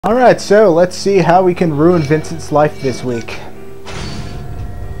Alright, so let's see how we can ruin Vincent's life this week.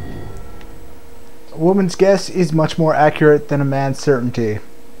 A woman's guess is much more accurate than a man's certainty.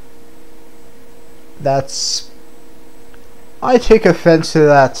 I take offense to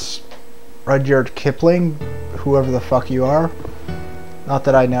that, Rudyard Kipling, whoever the fuck you are. Not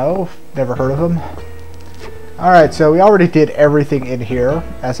that I know, never heard of him. Alright, so we already did everything in here,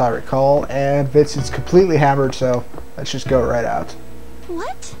 as I recall, and Vincent's completely hammered, so let's just go right out.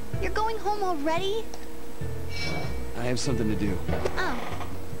 What? You're going home already? I have something to do. Oh,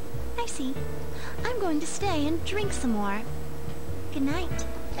 I see. I'm going to stay and drink some more. Good night.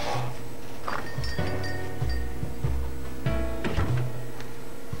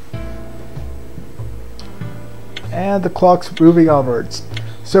 And the clock's moving onwards.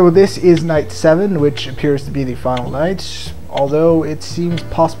 So this is night 7, which appears to be the final night, although it seems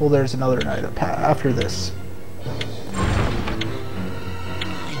possible there's another night after this.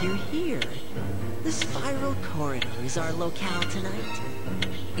 You're here. The spiral corridor is our locale tonight.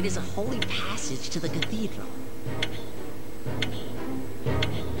 It is a holy passage to the cathedral.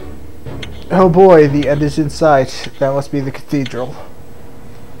 Oh boy, the end is in sight. That must be the cathedral.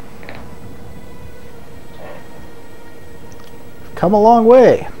 Come a long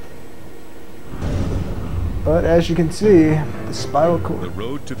way. But as you can see, the spiral corridor. The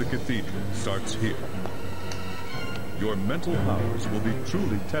road to the cathedral starts here. Your mental powers will be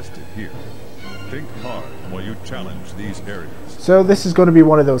truly tested here. Think hard while you challenge these areas. So this is going to be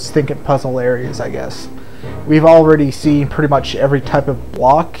one of those think and puzzle areas, I guess. We've already seen pretty much every type of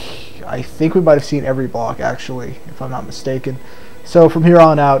block. I think we might have seen every block, actually, if I'm not mistaken. So from here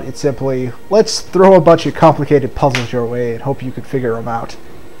on out, it's simply, let's throw a bunch of complicated puzzles your way and hope you can figure them out.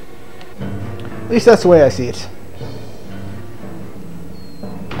 At least that's the way I see it.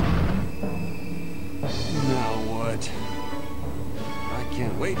 Now what? I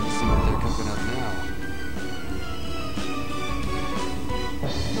can't wait to see what they're cooking up now.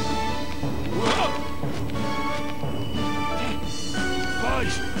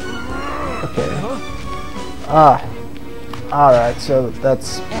 Okay. Alright, so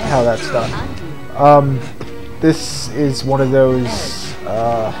that's how that's done. This is one of those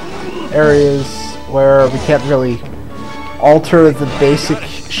areas where we can't really alter the basic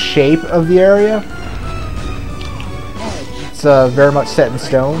shape of the area. It's very much set in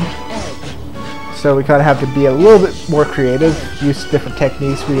stone. So we kind of have to be a little bit more creative, use different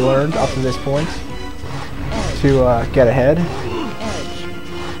techniques we learned up to this point to get ahead.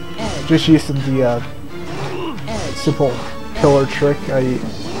 Just using the simple pillar trick.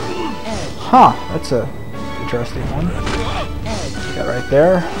 That's a interesting one. Got right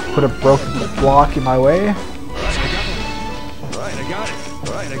there. Put a broken block in my way.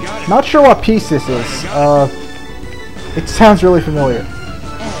 Not sure what piece this is. It sounds really familiar.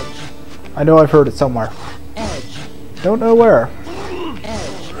 I know I've heard it somewhere. Don't know where.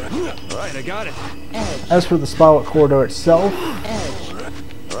 As for the spiral corridor itself,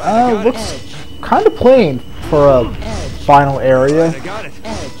 looks kind of plain for a final area.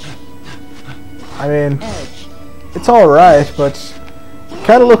 I mean, it's alright, but it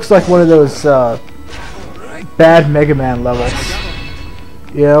kind of looks like one of those bad Mega Man levels.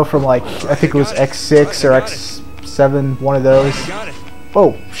 You know, from like, I think it was X6 or X7, one of those.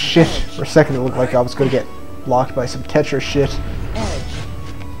 Oh, shit. For a second it looked like I was going to get blocked by some Tetris shit.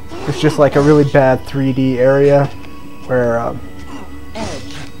 It's just like a really bad 3D area where,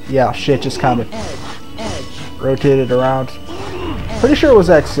 yeah, shit just kind of rotated around. Pretty sure it was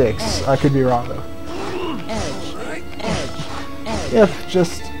X6. I could be wrong, though. Yep,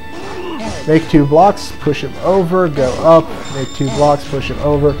 just make 2 blocks, push him over, go up, make 2 blocks, push him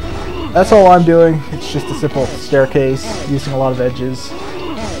over. That's all I'm doing. It's just a simple staircase using a lot of edges.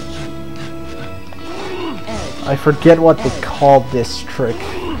 I forget what they called this trick.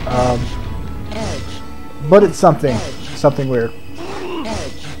 But it's something weird.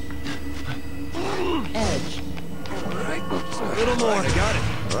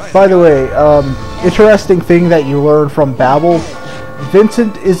 By the way, interesting thing that you learn from Babel,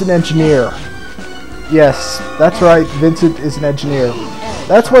 Vincent is an engineer. Yes, that's right, Vincent is an engineer.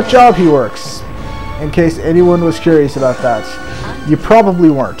 That's what job he works, in case anyone was curious about that. You probably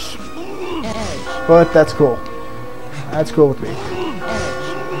weren't. But that's cool. That's cool with me.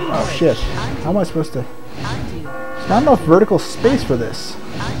 Oh shit, how am I supposed to... There's not enough vertical space for this.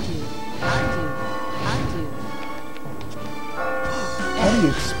 How do you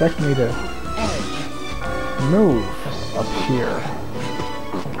expect me to move up here?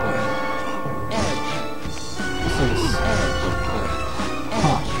 This is...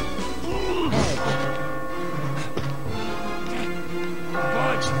 Huh.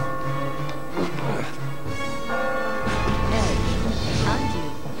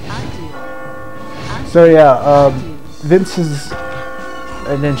 So yeah, Vince is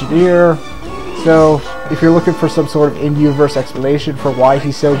an engineer. So if you're looking for some sort of in-universe explanation for why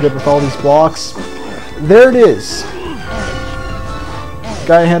he's so good with all these blocks, there it is.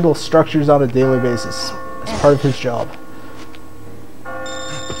 Guy handles structures on a daily basis. It's part of his job.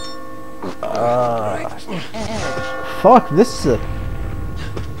 Fuck, this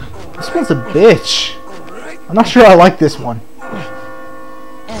one's a bitch. I'm not sure I like this one.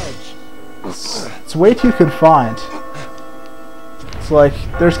 It's way too confined. It's like,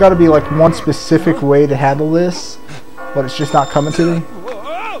 there's gotta be like one specific way to handle this, but it's just not coming to me.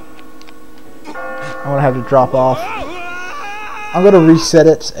 I'm gonna have to drop off. I'm gonna reset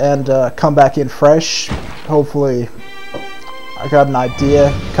it and come back in fresh. Hopefully, I got an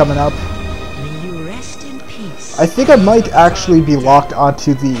idea coming up. May you rest in peace. I think I might actually be locked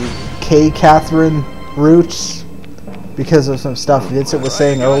onto the K. Catherine route because of some stuff Vincent was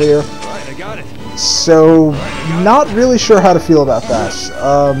saying earlier. Right, I got it. So, not really sure how to feel about that.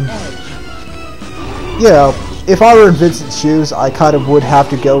 You know, if I were in Vincent's shoes, I kind of would have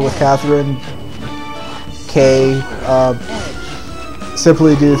to go with Catherine K.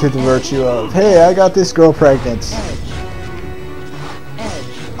 Simply due to the virtue of, hey, I got this girl pregnant.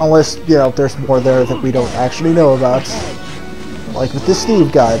 Unless, you know, there's more there that we don't actually know about. Like with this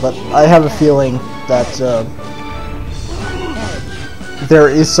Steve guy, but I have a feeling that there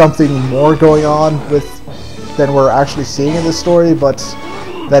is something more going on than we're actually seeing in this story, but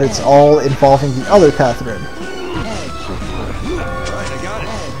that it's all involving the other Catherine.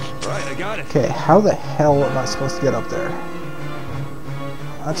 Right, I got it. Okay, how the hell am I supposed to get up there?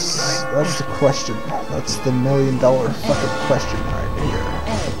 That's the question. That's the $1 million fucking question right here.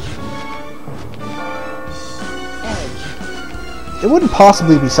 It wouldn't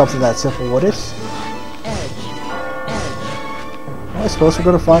possibly be something that simple, would it? Well, I suppose we're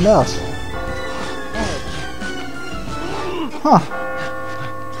going to find out. Huh. I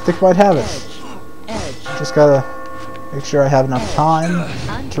think I might have it. Just gotta make sure I have enough time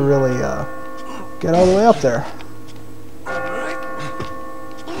to really get all the way up there.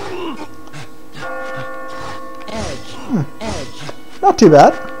 Not too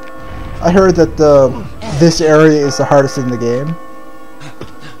bad. I heard that this area is the hardest in the game.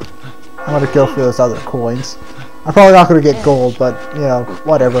 I'm gonna go for those other coins. I'm probably not gonna get gold, but you know,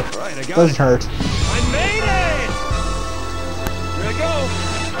 whatever. Doesn't hurt. I made it! Here I go!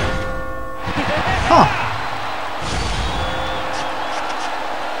 Huh.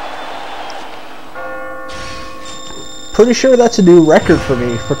 Pretty sure that's a new record for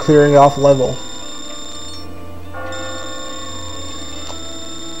me for clearing off level.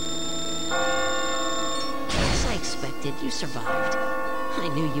 As I expected, you survived. I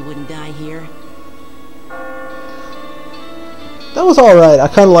knew you wouldn't die here. That was alright. I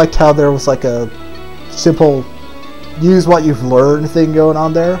kind of liked how there was like a simple use what you've learned thing going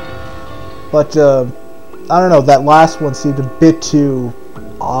on there. But, I don't know, that last one seemed a bit too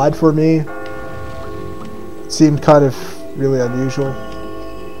odd for me. It seemed kind of really unusual.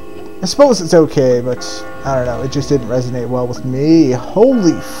 I suppose it's okay, but I don't know, it just didn't resonate well with me.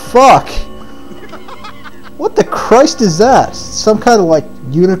 Holy fuck! What the Christ is that? Some kind of like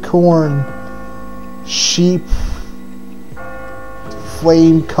unicorn, sheep,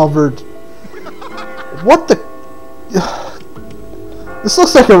 flame covered. What the? This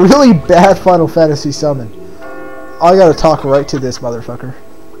looks like a really bad Final Fantasy summon. I gotta talk right to this motherfucker.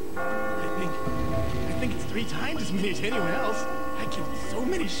 I think it's 3 times as many as anyone else. I killed so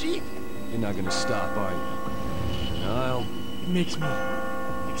many sheep. You're not gonna stop, are you? No, It makes me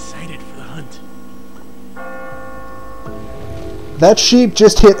excited for the hunt. That sheep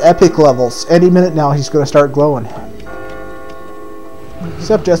just hit epic levels. Any minute now he's gonna start glowing. What's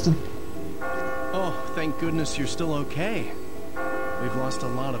up, Justin? Oh, thank goodness you're still okay. We've lost a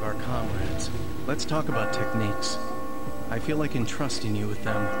lot of our comrades. Let's talk about techniques. I feel like entrusting you with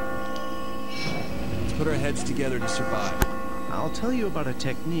them. let's put our heads together to survive. I'll tell you about a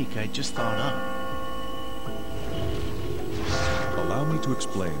technique I just thought up. Allow me to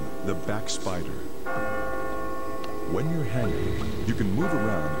explain the back spider. When you're hanging, you can move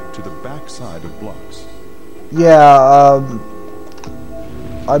around to the back side of blocks. Yeah,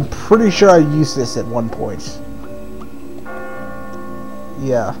 I'm pretty sure I used this at one point.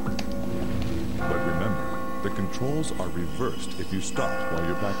 Yeah. But remember, the controls are reversed if you stop while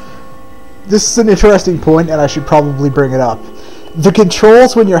you're back there. This is an interesting point, and I should probably bring it up. The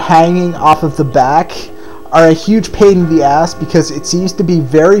controls when you're hanging off of the back are a huge pain in the ass because it seems to be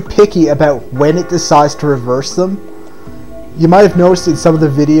very picky about when it decides to reverse them. You might have noticed in some of the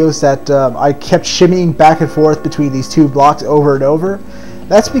videos that I kept shimmying back and forth between these two blocks over and over.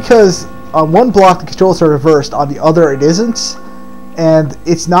 That's because on one block the controls are reversed, on the other it isn't, and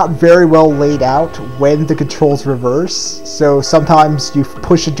it's not very well laid out when the controls reverse. So sometimes you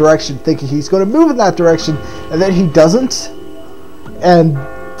push a direction thinking he's going to move in that direction, and then he doesn't, and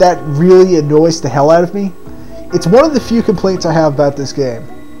that really annoys the hell out of me. It's one of the few complaints I have about this game.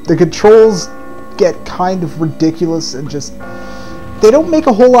 The controls get kind of ridiculous and just, they don't make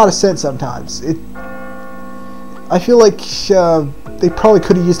a whole lot of sense sometimes. I feel like they probably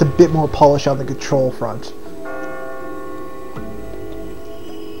could have used a bit more polish on the control front.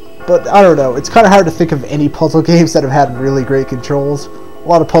 But I don't know, it's kind of hard to think of any puzzle games that have had really great controls. A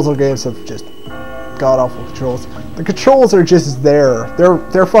lot of puzzle games have just god-awful controls. The controls are just there.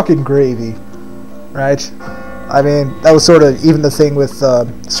 They're fucking gravy, right? I mean, that was sort of even the thing with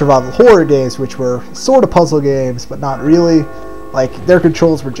survival horror games, which were sort of puzzle games, but not really. Like, their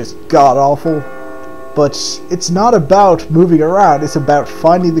controls were just god-awful. But it's not about moving around, it's about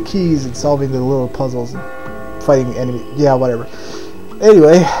finding the keys and solving the little puzzles and fighting enemies. Yeah, whatever.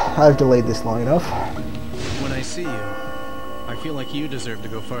 Anyway, I've delayed this long enough. When I see you, I feel like you deserve to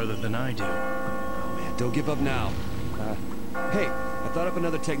go farther than I do. Oh man, don't give up now. Hey, I thought up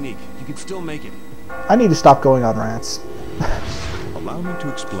another technique. You can still make it. I need to stop going on rants. Allow me to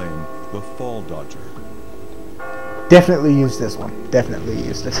explain the fall dodger. Definitely used this one. Definitely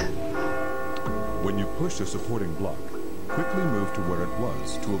used it. When you push a supporting block, quickly move to where it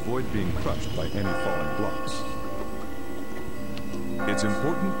was to avoid being crushed by any falling blocks. It's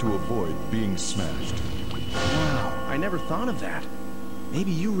important to avoid being smashed. Wow, I never thought of that.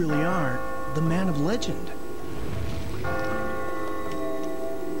 Maybe you really are the man of legend.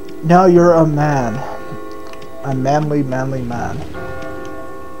 Now you're a man. A manly, manly man.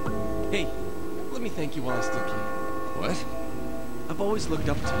 Hey, let me thank you while I still can. What? I've always looked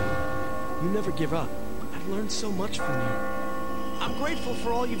up to you. You never give up. I've learned so much from you. I'm grateful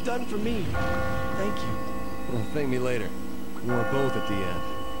for all you've done for me. Thank you. Well, thank me later. We're both at the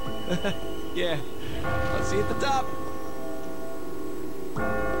end. Yeah. I'll see you at the top.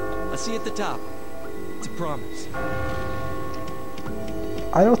 I'll see you at the top. It's a promise.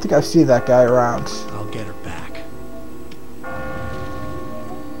 I don't think I've seen that guy around. I'll get her back.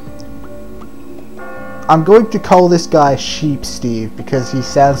 I'm going to call this guy Sheep Steve because he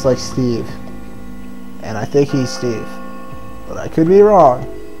sounds like Steve. And I think he's Steve. But I could be wrong.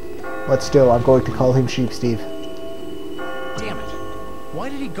 But still, I'm going to call him Sheep Steve. Damn it. Why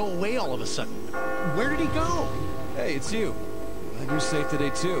did he go away all of a sudden? Where did he go? Hey, it's you. Glad you're safe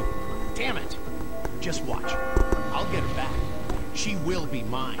today, too. Damn it. Just watch. I'll get her back. She will be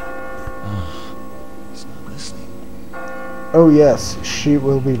mine. He's not listening. Oh yes, she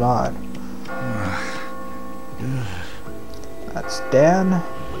will be mine. That's Dan.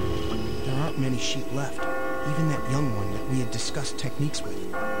 There aren't many sheep left. Even that young one that we had discussed techniques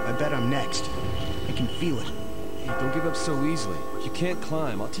with. I bet I'm next. I can feel it. Hey, don't give up so easily. If you can't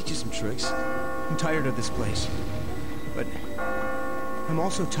climb, I'll teach you some tricks. I'm tired of this place. But I'm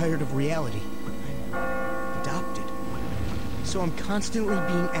also tired of reality. I'm adopted. So I'm constantly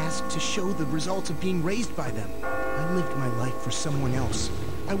being asked to show the results of being raised by them. I lived my life for someone else.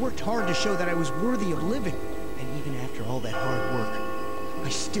 I worked hard to show that I was worthy of living. And even after all that hard work, I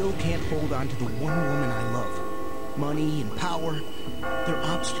still can't hold on to the one woman I love. Money and power, they're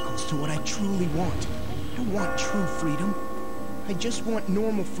obstacles to what I truly want. I don't want true freedom. I just want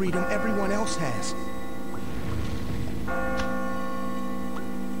normal freedom everyone else has.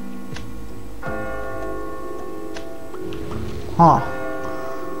 Huh.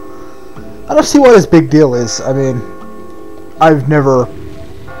 I don't see what his big deal is. I mean, I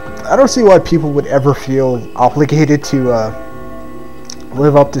don't see why people would ever feel obligated to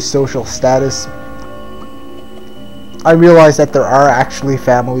live up to social status. I realize that there are actually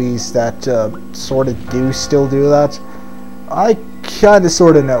families that sort of do still do that. I kind of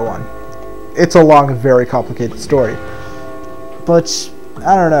sort of know one. It's a long and very complicated story. But,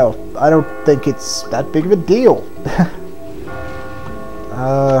 I don't know. I don't think it's that big of a deal.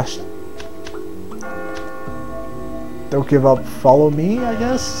 Don't give up, follow me, I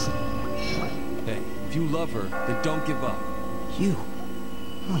guess? Hey, if you love her, then don't give up. You?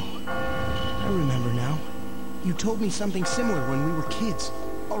 Oh, I remember now. You told me something similar when we were kids.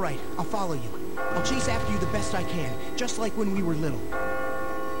 All right, I'll follow you. I'll chase after you the best I can, just like when we were little.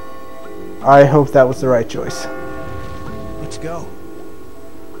 I hope that was the right choice. Let's go.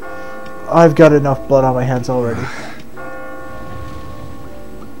 I've got enough blood on my hands already.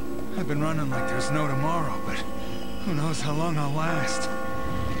 I've been running like there's no tomorrow, but who knows how long I'll last.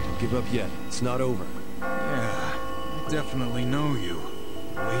 Don't give up yet. It's not over. Yeah, I definitely know you.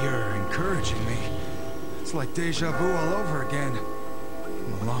 The way you're encouraging me. It's like deja vu all over again.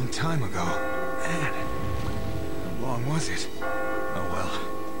 A long time ago. Man, how long was it? Oh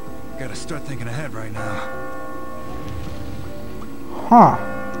well. Gotta start thinking ahead right now. Huh.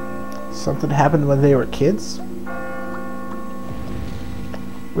 Something happened when they were kids?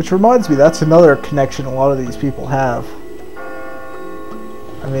 Which reminds me, that's another connection a lot of these people have.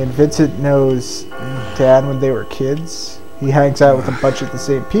 I mean, Vincent knows Dan when they were kids. He hangs out with a bunch of the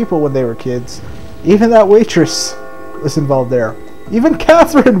same people when they were kids. Even that waitress was involved there. Even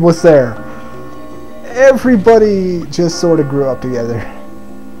Catherine was there. Everybody just sort of grew up together.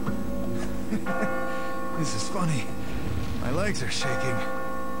 This is funny. My legs are shaking.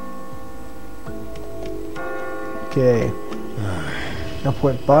 Okay. No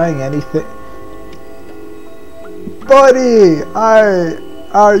point buying anything. Buddy!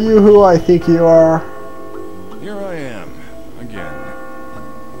 Are you who I think you are? Here I am, again.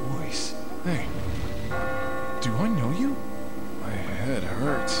 Voice. Hey. Do I know you? My head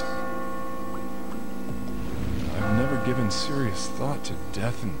hurts. I've never given serious thought to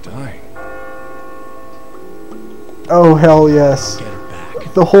death and dying. Oh, hell yes. Get her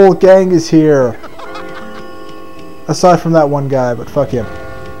back. The whole gang is here. Aside from that one guy, but fuck him.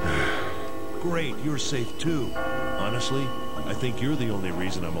 Great, you're safe too. Honestly, I think you're the only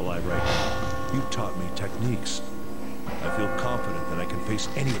reason I'm alive right now. You taught me techniques. I feel confident that I can face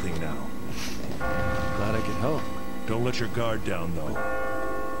anything now. Glad I could help. Don't let your guard down, though.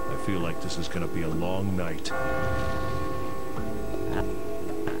 I feel like this is gonna be a long night.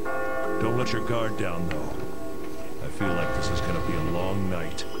 Don't let your guard down, though. I feel like this is gonna be a long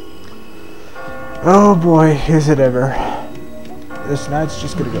night. Oh boy, is it ever. This night's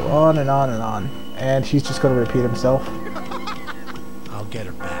just gonna go on and on and on. And he's just gonna repeat himself. I'll get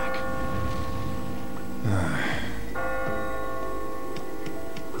her back.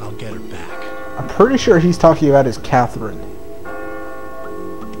 I'll get her back. I'm pretty sure he's talking about his Catherine.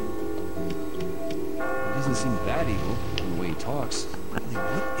 He doesn't seem that evil in the way he talks. Really,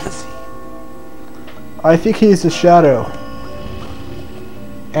 what is he? I think he's the shadow.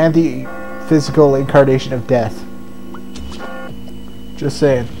 And the physical incarnation of death. Just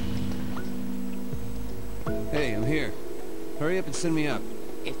saying. Hey, I'm here. Hurry up and send me up.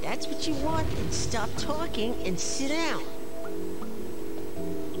 If that's what you want, then stop talking and sit down.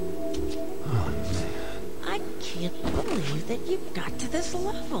 I can't believe that you got to this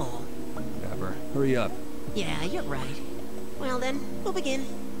level. Whatever. Hurry up. Yeah, you're right. Well then, we'll begin.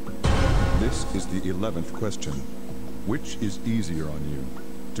 This is the 11th question. Which is easier on you?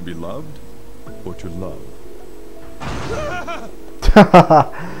 To be loved or to love?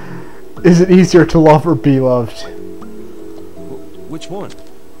 Is it easier to love or be loved? Which one?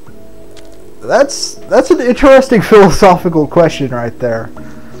 That's an interesting philosophical question right there.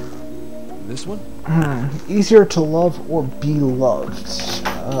 This one? Easier to love or be loved?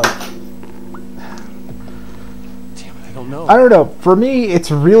 Damn it, I don't know. I don't know. For me,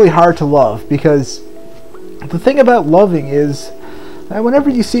 it's really hard to love because the thing about loving is that whenever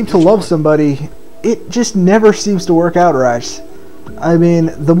you seem to love somebody, it just never seems to work out right. I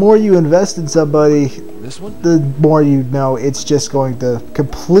mean, the more you invest in somebody, This one? the more you know it's just going to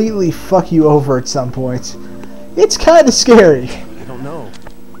completely fuck you over at some point. It's kind of scary I don't know.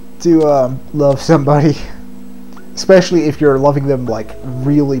 to love somebody, especially if you're loving them like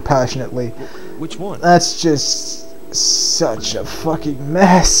really passionately. Which one? That's just such a fucking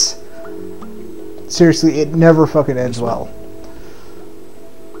mess. Seriously, it never fucking ends well.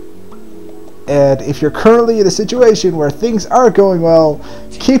 And if you're currently in a situation where things are going well,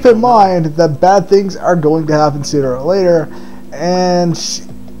 keep in mind that bad things are going to happen sooner or later, and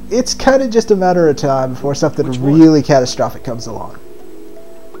it's kind of just a matter of time before something really catastrophic comes along.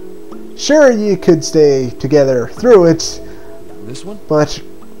 Sure, you could stay together through it, This one? but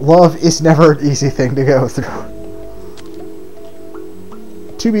love is never an easy thing to go through.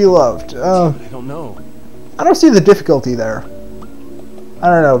 To be loved. I don't know. I don't see the difficulty there. I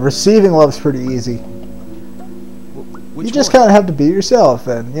don't know, receiving love's pretty easy. Which You just one? kind of have to be yourself,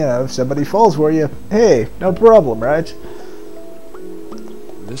 and, you know, if somebody falls for you, hey, no problem, right?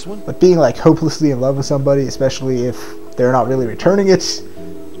 This one? But being, like, hopelessly in love with somebody, especially if they're not really returning it,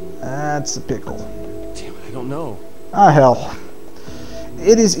 that's a pickle. Damn it, I don't know. Ah, hell.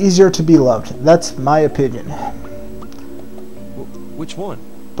 It is easier to be loved. That's my opinion. Which one?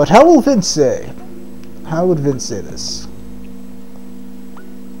 But how will Vince say? How would Vince say this?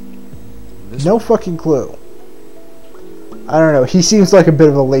 This No fucking clue. I don't know. He seems like a bit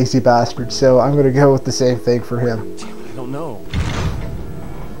of a lazy bastard, so I'm gonna go with the same thing for him. Damn it, I don't know.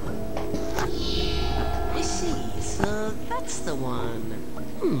 I see, so that's the one.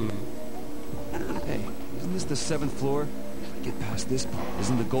 Hey, isn't this the 7th floor? Get past this part.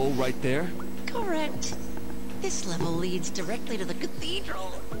 Isn't the goal right there? Correct. This level leads directly to the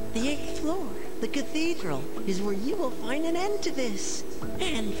cathedral. The 8th floor, the cathedral, is where you will find an end to this.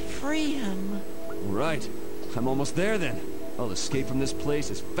 And freedom. Right. I'm almost there then. I'll escape from this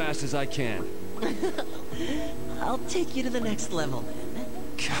place as fast as I can. I'll take you to the next level then.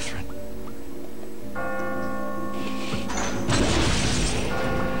 Catherine.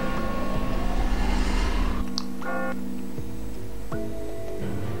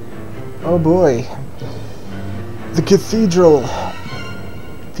 Oh boy. The cathedral.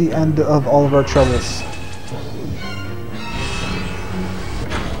 The end of all of our troubles.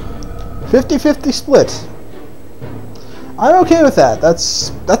 50-50 split. I'm okay with that.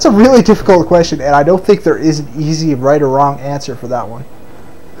 That's a really difficult question, and I don't think there is an easy right or wrong answer for that one.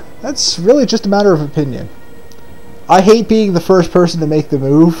 That's really just a matter of opinion. I hate being the first person to make the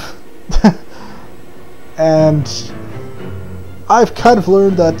move. And I've kind of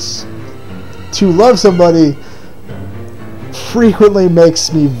learned that to love somebody frequently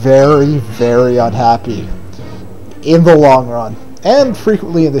makes me very, very unhappy in the long run, and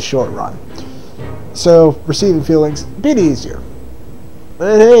frequently in the short run. So, receiving feelings, a bit easier.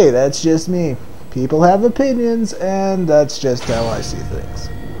 But hey, that's just me. People have opinions, and that's just how I see things.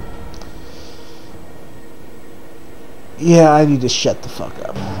 Yeah, I need to shut the fuck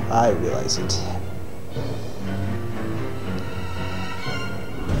up. I realize it.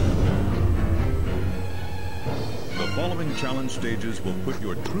 The following challenge stages will put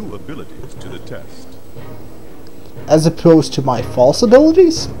your true abilities to the test. As opposed to my false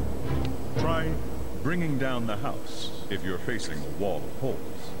abilities? Try bringing down the house if you're facing a wall of holes.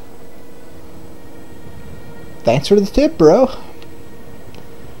 Thanks for the tip, bro.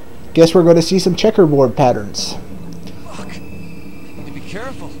 Guess we're going to see some checkerboard patterns. Fuck. Need to be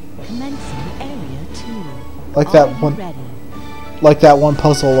careful. Commencing area 2. Like that one. Like that one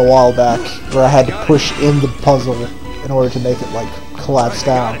puzzle a while back, where I had to push in the puzzle in order to make it like collapse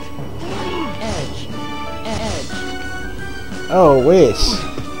down. Edge. Oh wait,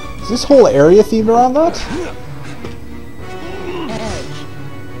 is this whole area themed around that? Edge.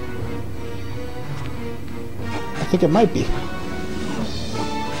 I think it might be.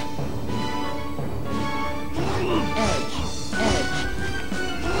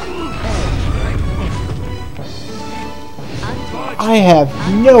 I have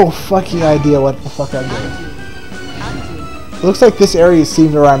no fucking idea what the fuck I'm doing. It looks like this area is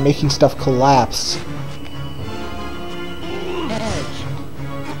themed around making stuff collapse.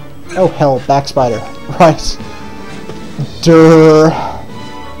 Oh hell, back spider. Right. Durr.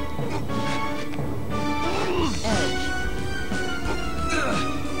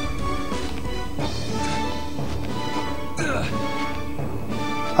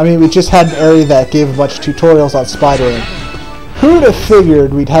 I mean, we just had an area that gave a bunch of tutorials on spidering. Who'd have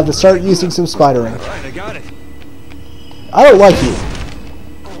figured we'd have to start using some spidering? Right, I got it. I don't like you.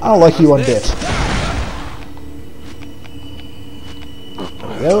 I don't like you one bit.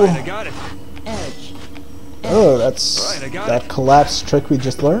 There we go. Right, I got it. Oh, that's that collapse trick we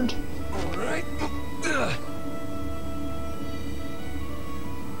just learned. All right.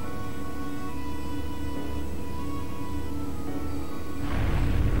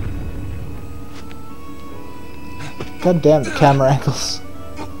 God damn the camera angles.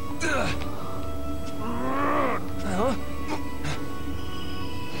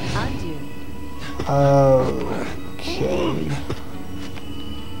 Okay.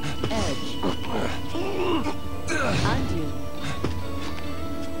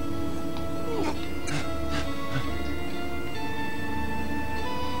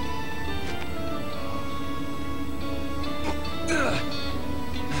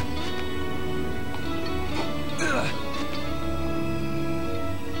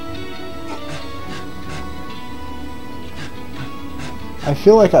 I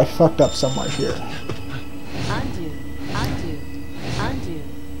feel like I fucked up somewhere here. Undo.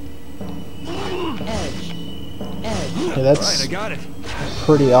 Edge. Okay, that's Right, I got it.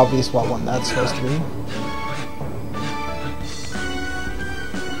 pretty obvious what one that's supposed to be.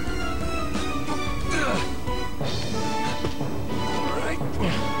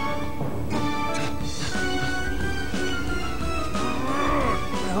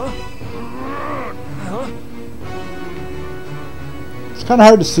 It's kind of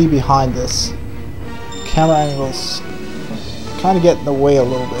hard to see behind this. Camera angles kind of get in the way a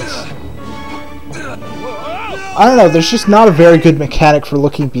little bit. I don't know, there's just not a very good mechanic for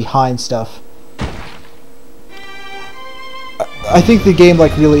looking behind stuff. I think the game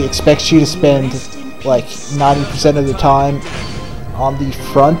like really expects you to spend like 90% of the time on the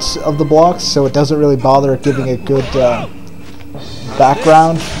front of the blocks, so it doesn't really bother giving a good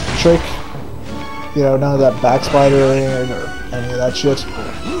background trick. You know, none of that backspidering or any of that shit.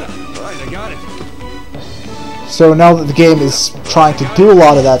 Right, I got it. So now that the game is trying to do a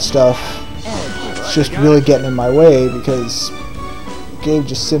lot of that stuff, it's just really getting in my way because the game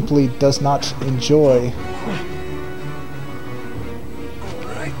just simply does not enjoy.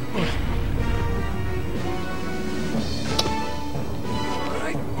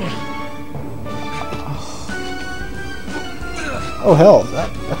 Oh hell,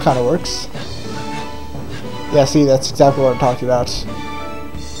 that kind of works. Yeah, see, that's exactly what I'm talking about.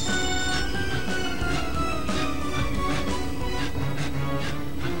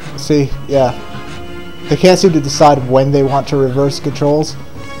 See, yeah. They can't seem to decide when they want to reverse controls.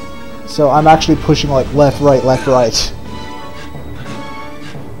 So I'm actually pushing like left, right, left, right.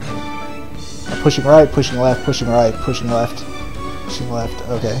 Pushing right, pushing left, pushing right, pushing left, pushing left,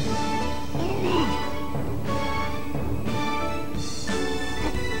 okay.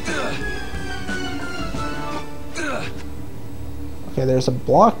 Okay, there's a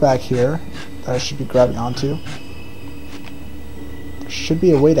block back here that I should be grabbing onto. There should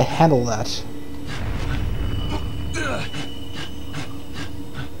be a way to handle that.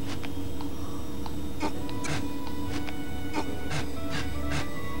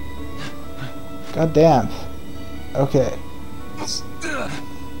 God damn. Okay.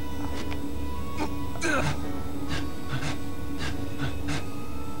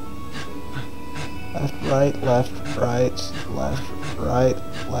 Left, right, left, right, left, right,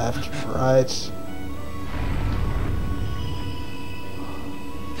 left, right.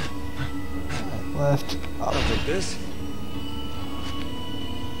 Left, up. I'll take this.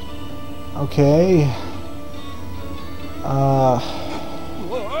 Okay.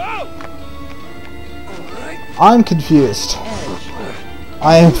 I'm confused.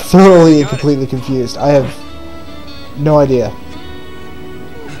 I am thoroughly and completely confused. I have no idea.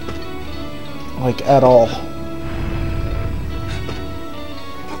 Like, at all.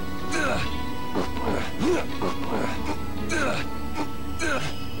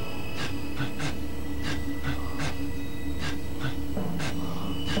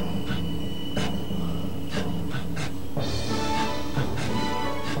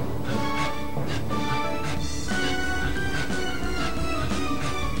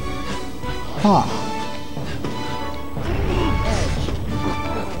 Huh.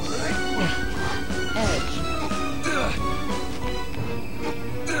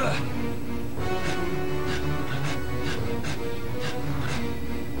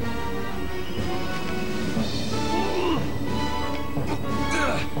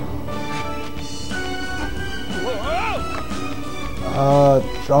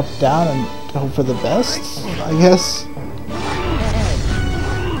 Drop down and hope for the best, I guess.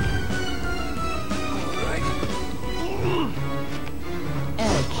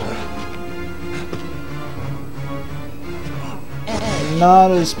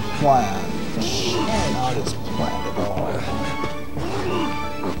 Not as planned. Not as planned at all.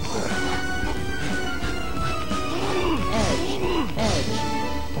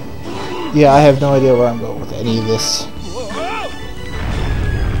 Yeah, I have no idea where I'm going with any of this.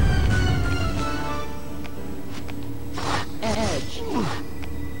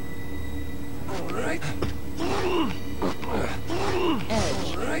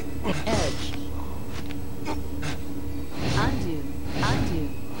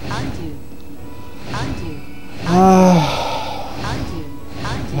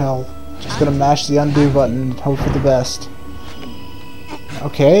 Hell, just gonna mash the undo button and hope for the best.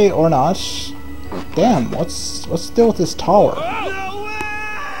 Okay, or not. Damn, what's the deal with this tower?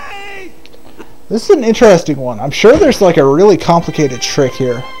 This is an interesting one. I'm sure there's like a really complicated trick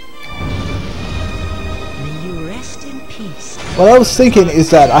here. May you rest in peace. What I was thinking is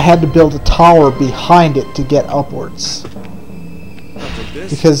that I had to build a tower behind it to get upwards.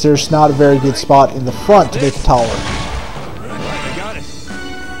 Because there's not a very good spot in the front to make a tower.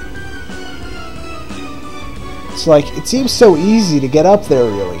 It's like, it seems so easy to get up there,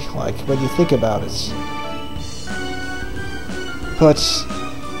 really, like, when you think about it. But,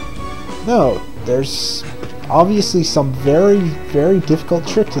 no, there's obviously some very, very difficult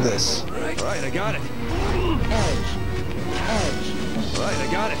trick to this. Right, I got it. Right, I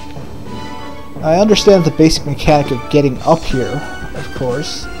got it. I understand the basic mechanic of getting up here, of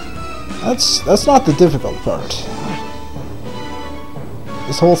course. That's not the difficult part.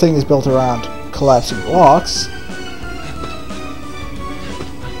 This whole thing is built around collapsing blocks.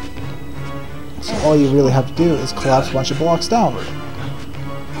 So all you really have to do is collapse a bunch of blocks downward.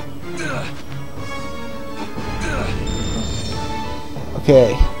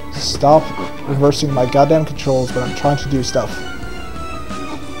 Okay, stop reversing my goddamn controls when I'm trying to do stuff.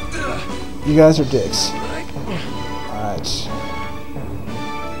 You guys are dicks. Alright.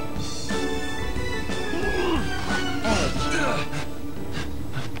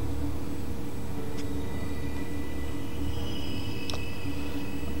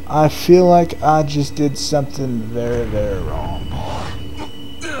 I feel like I just did something very, very wrong.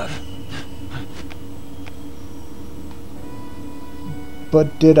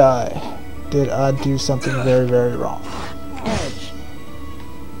 But did I? Did I do something very, very wrong?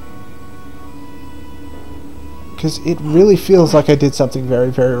 Because it really feels like I did something very,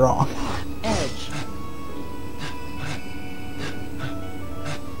 very wrong.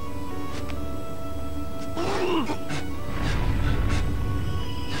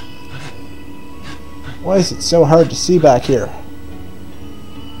 Why is it so hard to see back here?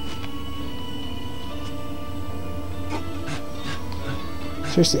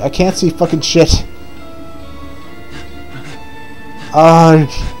 Seriously, I can't see fucking shit.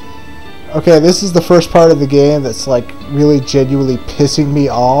 Okay, this is the first part of the game that's like really genuinely pissing me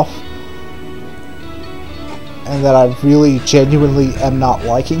off. And that I really genuinely am not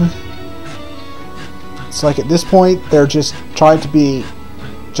liking. It's like at this point, they're just trying to be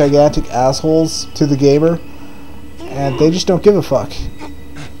gigantic assholes to the gamer. And they just don't give a fuck.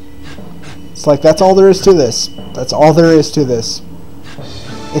 It's like, that's all there is to this. That's all there is to this.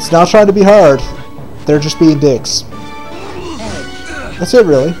 It's not trying to be hard. They're just being dicks. That's it,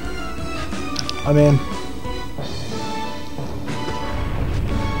 really. I mean...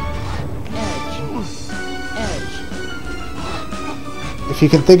 if you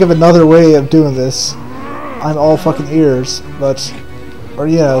can think of another way of doing this, I'm all fucking ears, but... or,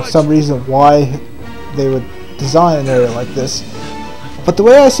 you know, some reason why they would design an area like this. But the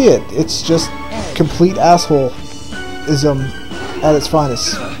way I see it, it's just complete assholeism at its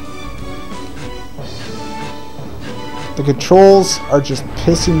finest. The controls are just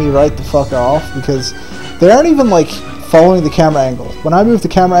pissing me right the fuck off because they aren't even like following the camera angle. When I move the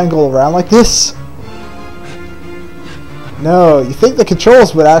camera angle around like this, no, you think the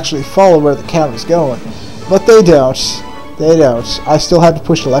controls would actually follow where the camera's going, but they don't. They don't. I still have to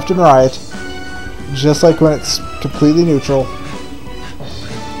push left and right, just like when it's completely neutral,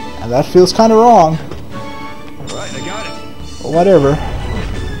 and that feels kind of wrong. Right, I got it. But whatever.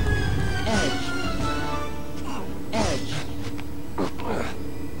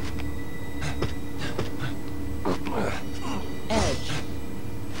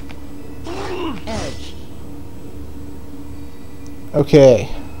 Okay,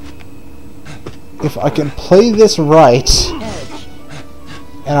 if I can play this right,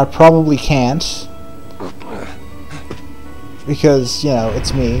 and I probably can't, because, you know,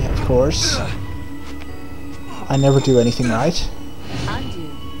 it's me, of course. I never do anything right.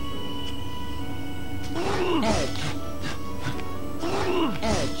 Undo. Edge.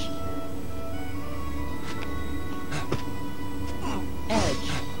 Edge.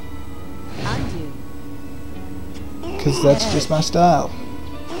 Undo. Because that's just my style.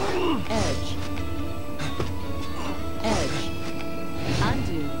 Edge. Edge.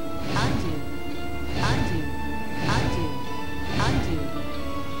 Undo. Undo. Undo. Undo. Undo.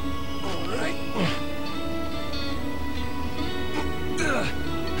 All right.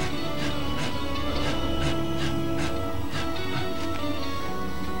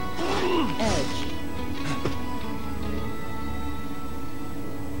 Edge.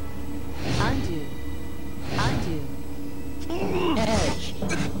 Undo. Undo. Edge.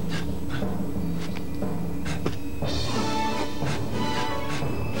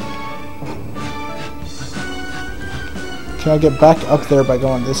 Can I get back up there by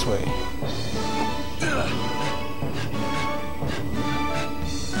going this way?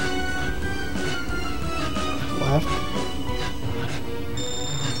 Left.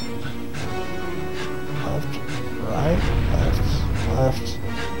 Left. Right. Left. Left.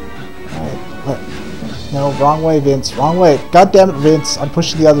 Right. Left. No, wrong way, Vince. Wrong way. God damn it, Vince. I'm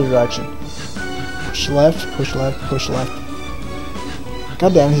pushing the other direction. Push left. Push left. Push left.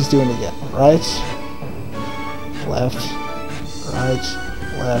 God damn it, he's doing it again. Right. Left. Right,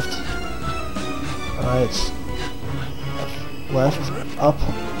 left, right, left, up.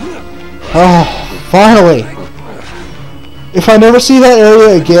 Oh, finally! If I never see that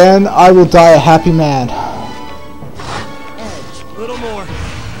area again, I will die a happy man. Edge. Little more.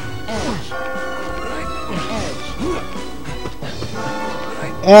 Edge.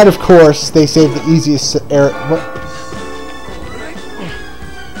 And of course, they saved the easiest area.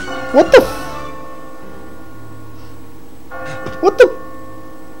 What the? What the?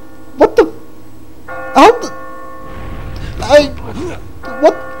 What the? How the?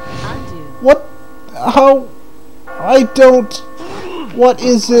 What? What? How? I don't What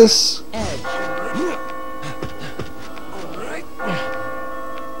is this?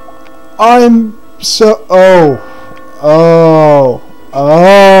 I'm so... Oh,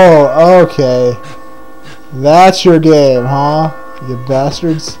 okay. That's your game, huh? You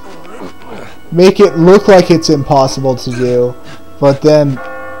bastards. Make it look like it's impossible to do, but then...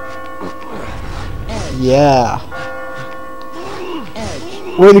 Yeah.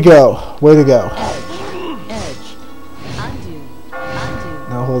 Way to go. Way to go.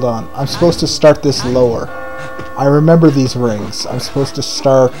 Now hold on. I'm supposed to start this lower. I remember these rings. I'm supposed to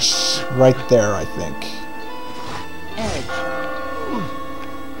start right there, I think.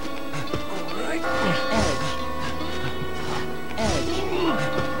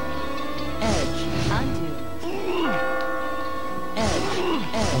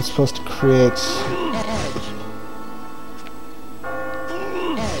 I'm supposed to create...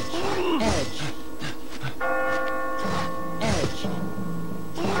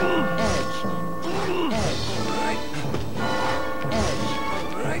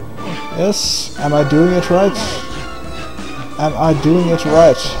 Yes, am I doing it right? Am I doing it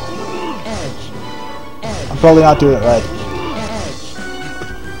right? I'm probably not doing it right.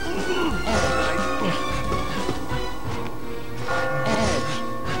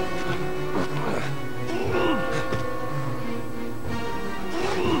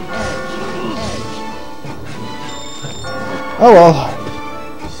 Oh well.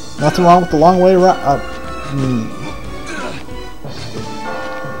 Nothing wrong with the long way around.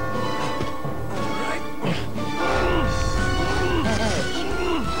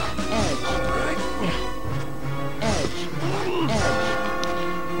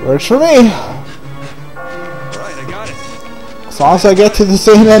 Works for me. Right, I got it. As long as I get to the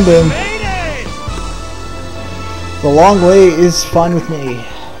same ending. The long way is fine with me.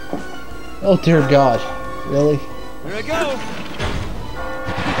 Oh dear God. Really? Here I go.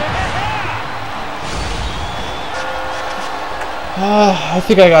 I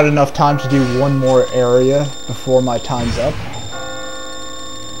think I got enough time to do one more area before my time's up.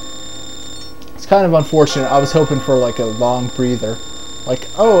 It's kind of unfortunate. I was hoping for like a long breather. Like,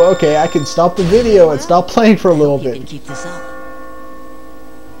 oh, okay, I can stop the video and stop playing for a little bit. Keep this up.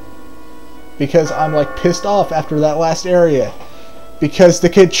 Because I'm like pissed off after that last area. Because the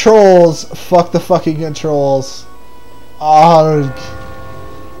controls, fuck the fucking controls.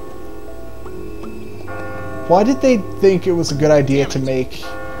 Why did they think it was a good idea to make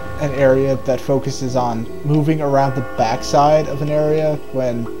an area that focuses on moving around the backside of an area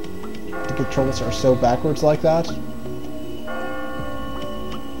when the controls are so backwards like that?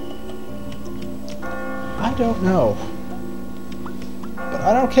 I don't know. But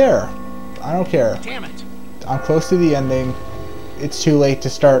I don't care. I don't care. Damn it. I'm close to the ending. It's too late to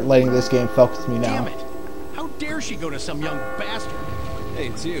start letting this game fuck with me now. Damn it. How dare she go to some young bastard? Hey,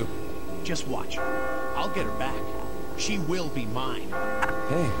 it's you. Just watch. I'll get her back. She will be mine.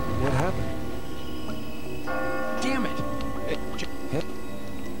 Hey, what happened? Damn it. Hey.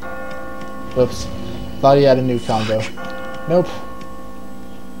 Whoops. Thought he had a new combo. Nope.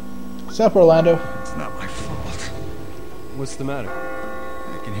 What's up, Orlando? It's not my fault. What's the matter?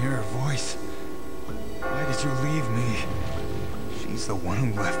 I can hear her voice. Why did you leave me? She's the one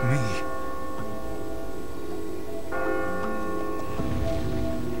who left me.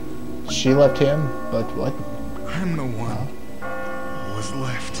 She left him, but what? I'm the one who was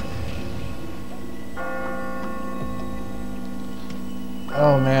left.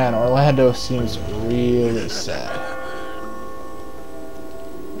 Oh man, Orlando seems really sad.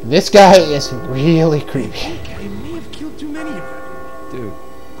 This guy is really creepy. I may have killed too many of them. Dude,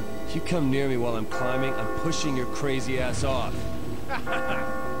 if you come near me while I'm climbing, I'm pushing your crazy ass off.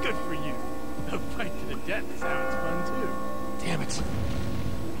 Good for you. A fight to the death sounds fun too. Damn it.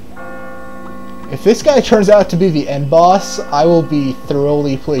 If this guy turns out to be the end boss, I will be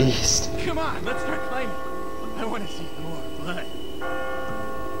thoroughly pleased. Come on, let's start climbing. I want to see more blood.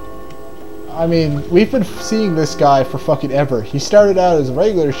 I mean, we've been seeing this guy for fucking ever. He started out as a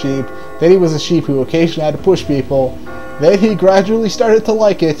regular sheep, then he was a sheep who occasionally had to push people, then he gradually started to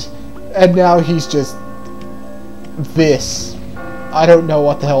like it, and now he's just... this. I don't know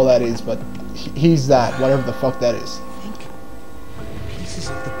what the hell that is, but he's that, whatever the fuck that is. Pieces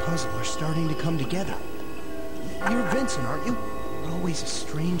of the puzzle are starting to come together. You're Vincent, aren't you? You're always a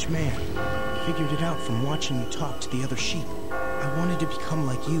strange man. I figured it out from watching you talk to the other sheep. I wanted to become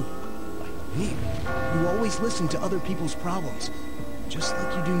like you. Like me? You always listen to other people's problems, just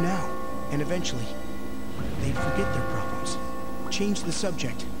like you do now. And eventually, they'd forget their problems, change the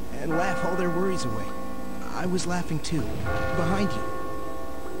subject, and laugh all their worries away. I was laughing too, behind you.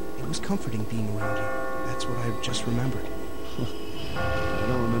 It was comforting being around you. That's what I just remembered. I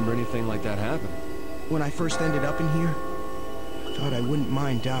don't remember anything like that happening. When I first ended up in here, I thought I wouldn't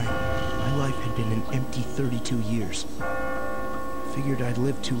mind dying. My life had been an empty 32 years. Figured I'd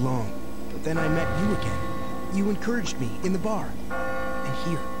lived too long. But then I met you again. You encouraged me in the bar. And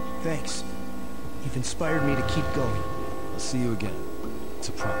here, thanks. You've inspired me to keep going. I'll see you again. It's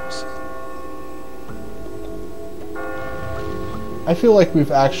a promise. I feel like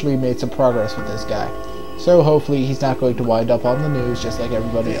we've actually made some progress with this guy. So hopefully he's not going to wind up on the news just like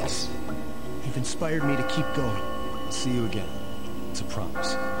everybody else. You've inspired me to keep going. I'll see you again. It's a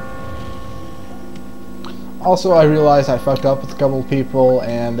promise. Also, I realize I fucked up with a couple of people,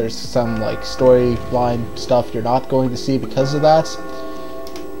 and there's some like storyline stuff you're not going to see because of that.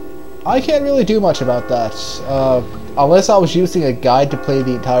 I can't really do much about that. Unless I was using a guide to play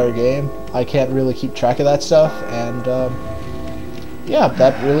the entire game, I can't really keep track of that stuff, and yeah,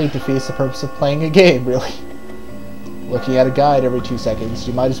 that really defeats the purpose of playing a game, really. Looking at a guide every 2 seconds,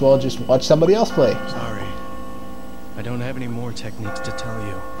 you might as well just watch somebody else play. Sorry. I don't have any more techniques to tell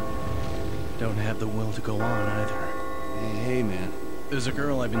you. Don't have the will to go on either. Hey, man. There's a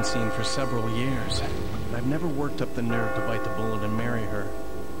girl I've been seeing for several years. I've never worked up the nerve to bite the bullet and marry her.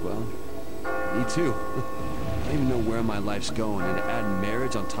 Well, me too. I don't even know where my life's going, and to add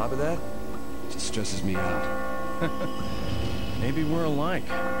marriage on top of that, just stresses me out. Maybe we're alike.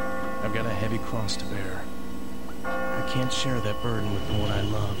 I've got a heavy cross to bear. I can't share that burden with the one I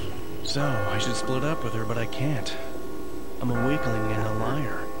love. So, I should split up with her, but I can't. I'm a weakling and a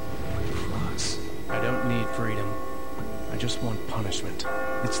liar. Cross. I don't need freedom. I just want punishment.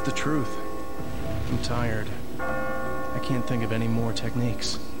 It's the truth. I'm tired. I can't think of any more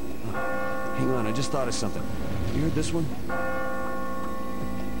techniques. Hang on, I just thought of something. You heard this one?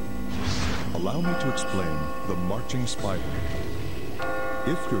 Allow me to explain the marching spiral.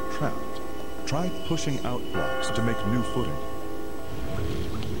 If you're trapped, try pushing out blocks to make new footing.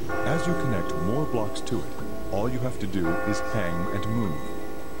 As you connect more blocks to it, all you have to do is hang and move.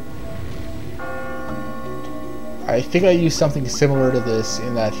 I think I used something similar to this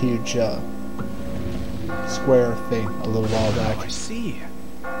in that huge square thing a little while back. Oh, I see.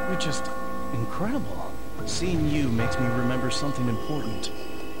 You're just incredible. Seeing you makes me remember something important.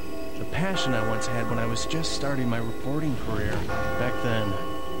 The passion I once had when I was just starting my reporting career. Back then,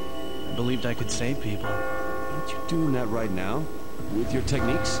 I believed I could save people. Aren't you doing that right now? With your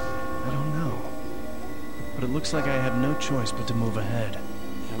techniques? I don't know. But it looks like I have no choice but to move ahead.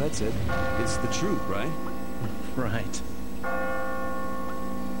 Yeah, that's it. It's the truth, right? Right.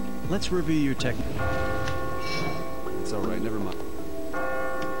 Let's review your technique. It's alright, never mind.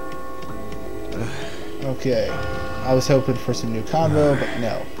 Okay. I was hoping for some new combo, but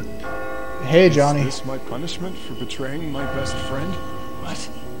no. Hey, Johnny. Is this my punishment for betraying my best friend? What?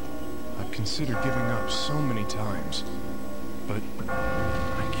 I've considered giving up so many times, but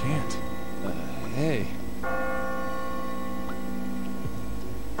I can't. Hey.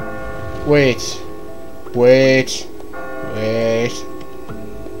 Wait.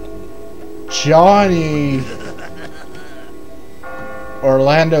 Johnny!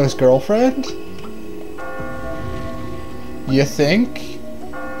 Orlando's girlfriend? You think?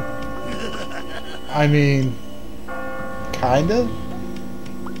 I mean, kinda?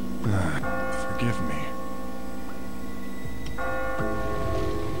 Forgive me.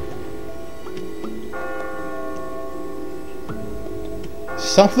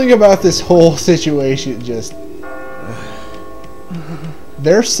 Something about this whole situation just...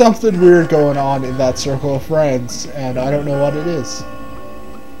 There's something weird going on in that circle of friends, and I don't know what it is.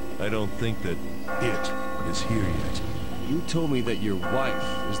 I don't think that it is here yet. You told me that your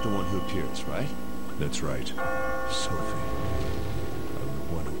wife is the one who appears, right? That's right. Sophie. I'm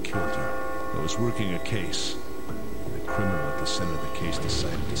the one who killed her. I was working a case. And the criminal at the center of the case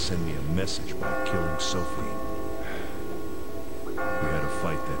decided to send me a message by killing Sophie. We had a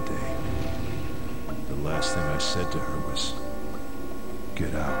fight that day. The last thing I said to her was,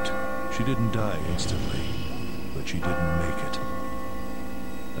 "Get out." She didn't die instantly, but she didn't make it.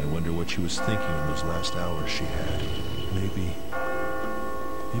 I wonder what she was thinking in those last hours she had. Maybe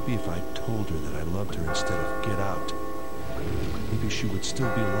if I told her that I loved her instead of "get out," maybe she would still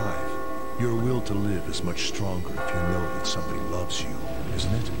be alive. Your will to live is much stronger if you know that somebody loves you,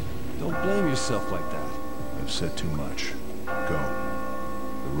 isn't it? Don't blame yourself like that. I've said too much. Go.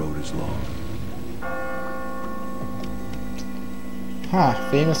 The road is long. Huh,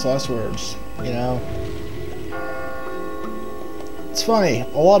 famous last words, you know. It's funny,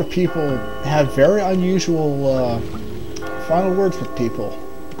 a lot of people have very unusual final words with people.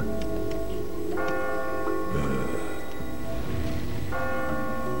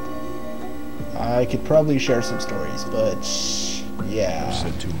 I could probably share some stories, but Yeah. I've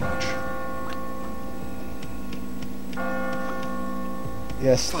said too much.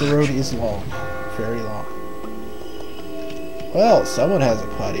 Yes, the road is long. Very long. Well, someone has a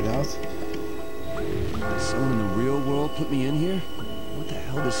potty mouth. Did someone in the real world put me in here? What the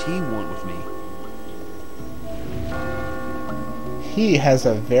hell does he want with me? He has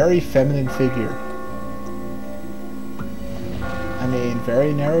a very feminine figure. I mean,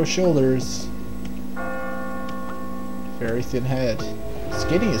 very narrow shoulders. Very thin head.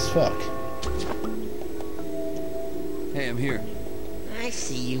 Skinny as fuck. Hey, I'm here. I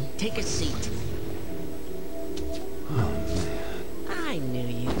see you. Take a seat. I knew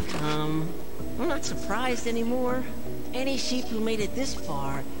you'd come. I'm not surprised anymore. Any sheep who made it this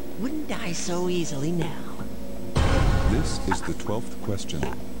far wouldn't die so easily now. This is the 12th question.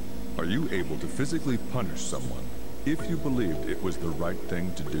 Are you able to physically punish someone if you believed it was the right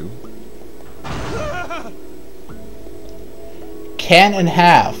thing to do? Can and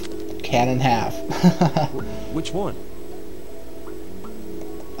have. Can and have. Which one?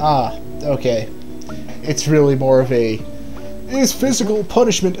 Ah, okay. It's really more of a... Is physical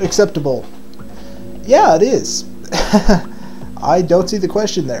punishment acceptable? Yeah, it is. I don't see the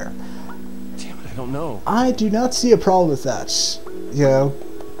question there. Damn it, I don't know. I do not see a problem with that. You know,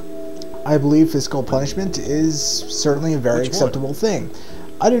 I believe physical punishment is certainly a very acceptable thing.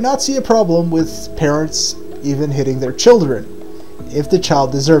 I do not see a problem with parents even hitting their children, if the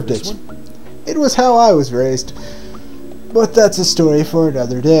child deserved it. It was how I was raised. But that's a story for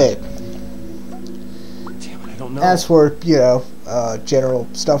another day. Damn it, I don't know. As for, you know, general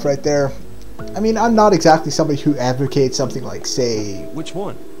stuff right there, I mean, I'm not exactly somebody who advocates something like, say... Which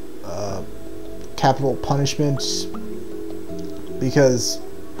one? Capital punishment. Because,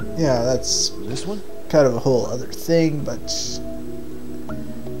 you know, that's... This one? Kind of a whole other thing, but...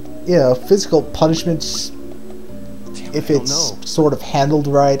 You know, physical punishment, if it's sort of handled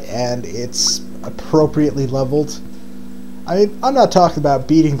right and it's appropriately leveled... I mean, I'm not talking about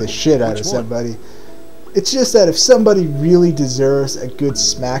beating the shit out of somebody. It's just that if somebody really deserves a good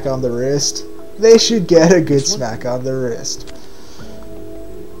smack on the wrist, they should get a good smack on the wrist.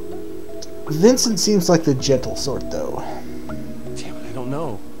 Vincent seems like the gentle sort, though. Damn it, I don't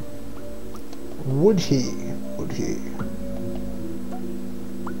know. Would he? Would he?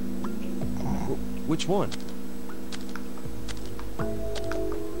 Which one?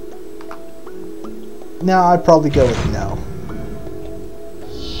 No, I'd probably go with no.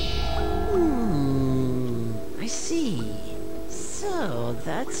 I see. So,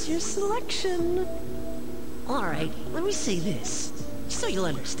 that's your selection. Alright, let me say this, so you'll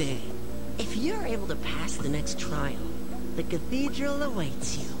understand. If you're able to pass the next trial, the cathedral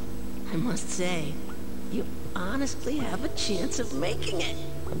awaits you. I must say, you honestly have a chance of making it.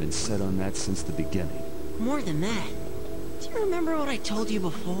 I've been set on that since the beginning. More than that, do you remember what I told you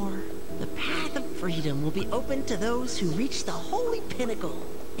before? The path of freedom will be open to those who reach the holy pinnacle.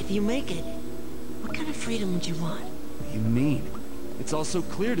 If you make it, what kind of freedom would you want? What do you mean? It's all so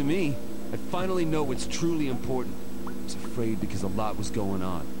clear to me. I finally know what's truly important. I was afraid because a lot was going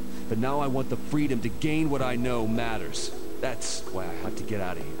on. But now I want the freedom to gain what I know matters. That's why I have to get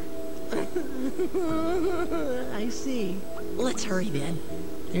out of here. I see. Let's hurry then.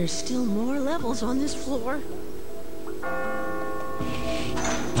 There's still more levels on this floor.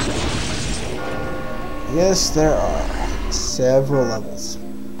 Yes, there are several levels.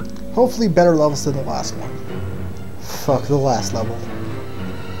 Hopefully better levels than the last one. Fuck the last level.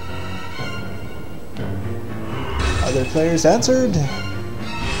 Other players answered.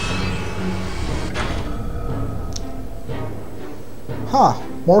 Huh,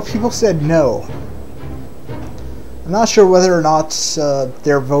 more people said no. I'm not sure whether or not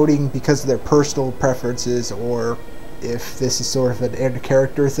they're voting because of their personal preferences, or if this is sort of an end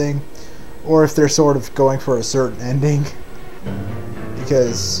character thing, or if they're sort of going for a certain ending.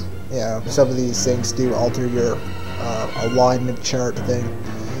 Because, you know, some of these things do alter your alignment chart thing.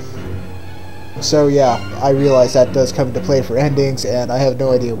 So yeah, I realize that does come into play for endings, and I have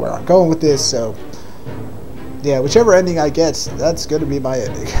no idea where I'm going with this, so yeah, whichever ending I get, that's going to be my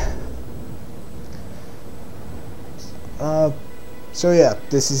ending. So yeah,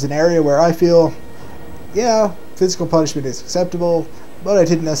 this is an area where I feel, yeah, physical punishment is acceptable, but I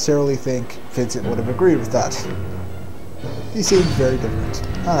didn't necessarily think Vincent would have agreed with that. He seemed very different.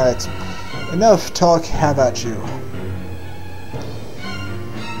 Alright, enough talk, how about you?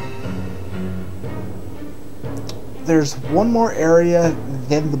 There's one more area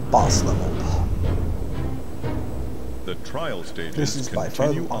than the boss level. The trial stages This is by far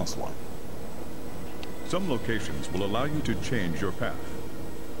the continue on. longest one. Some locations will allow you to change your path.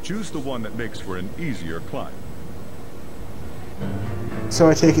 Choose the one that makes for an easier climb. So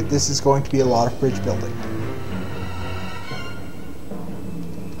I take it this is going to be a lot of bridge building.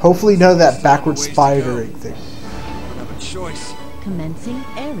 Hopefully none of that backward spidering thing. I don't have a choice. Commencing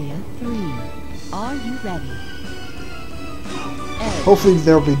Area 3. Are you ready? Edge. Hopefully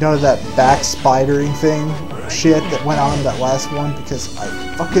there'll be none of that back spidering thing shit that went on in that last one, because I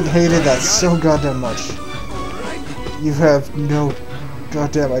fucking hated that so goddamn much. You have no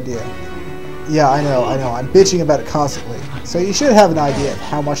goddamn idea. Yeah, I know, I'm bitching about it constantly. So you should have an idea of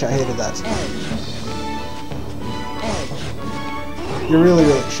how much I hated that. You really,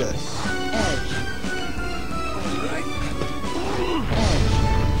 really should.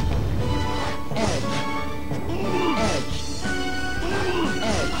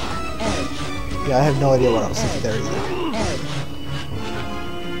 Yeah, I have no idea what I was thinking there either.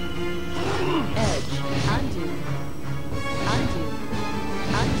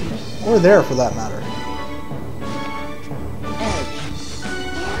 Or there, for that matter.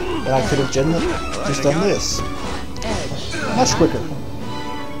 But I could have just done this. Much quicker.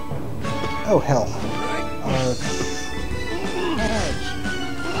 Oh, hell.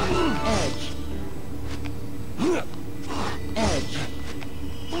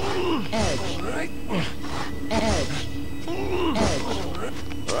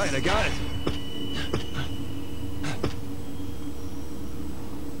 Alright, I got it.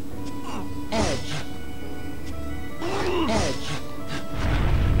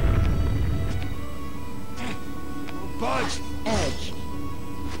 Budge! Edge.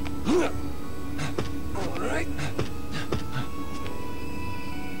 Alright.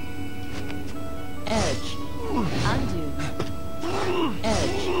 Edge. Undo.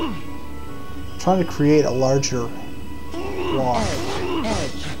 Edge. Trying to create a larger block.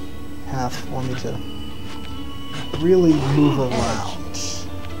 Edge. Half for me to really move around.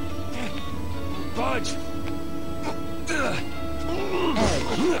 Budge!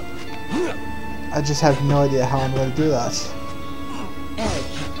 I just have no idea how I'm going to do that.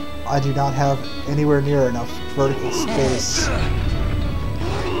 I do not have anywhere near enough vertical space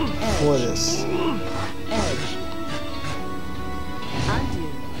for this.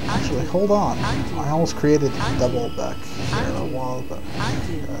 Actually, hold on. I almost created a double back here a while ago.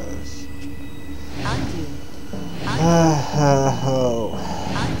 Oh.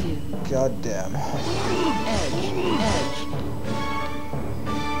 God damn.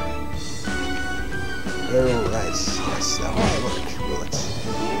 Oh, right. Yes, that won't work, will it?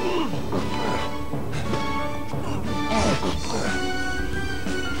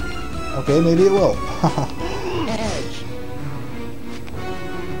 Okay, maybe it will.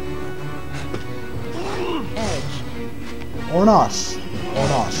 Or not. Or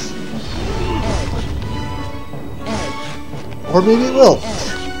not. Or maybe it will.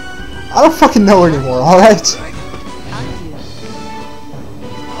 I don't fucking know anymore, alright?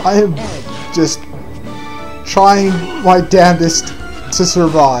 I am just trying my damnedest to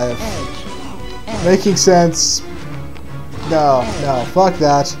survive. Making sense. No, fuck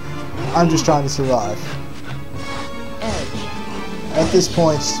that. I'm just trying to survive. At this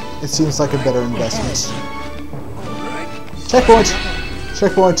point, it seems like a better investment. Checkpoint!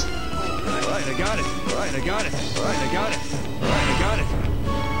 Checkpoint! Alright, I got it. Alright, I got it. Alright, I got it. Alright, I got it.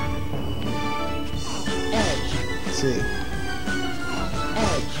 Let's see.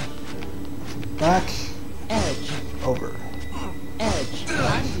 Back. Over.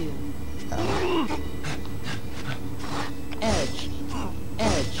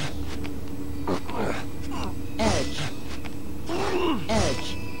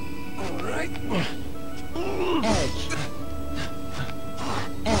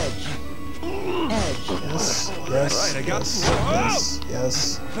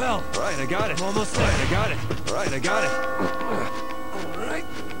 Yes. Fell. Alright, I got it. Almost there. I got it. Alright, I got it. Alright.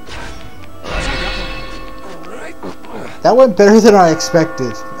 That went better than I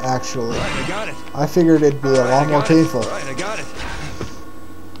expected, actually. Alright, I got it. I figured it'd be a lot more painful. Alright, I got it.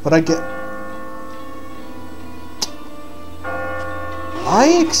 But I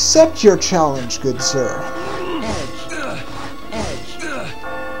accept your challenge, good sir.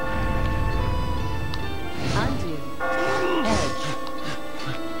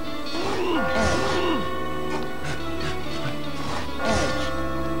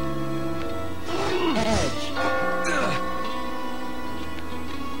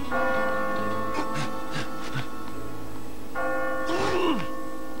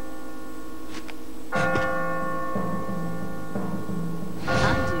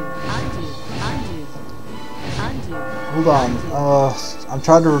 Hold on, I'm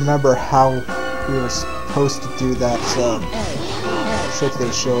trying to remember how we were supposed to do that trick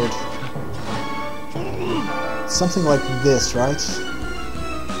they showed. something like this, right?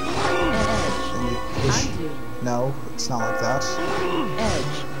 And you push. No, it's not like that.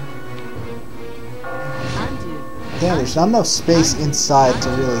 Damn, there's not enough space inside to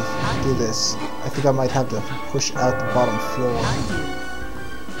really do this. I think I might have to push out the bottom floor.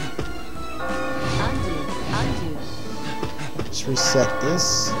 Just reset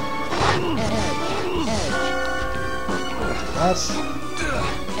this. That.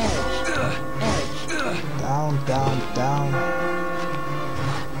 Down, down, down.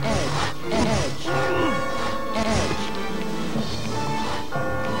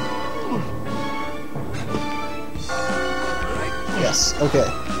 Yes, okay.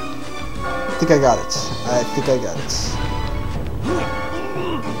 I think I got it. I think I got it.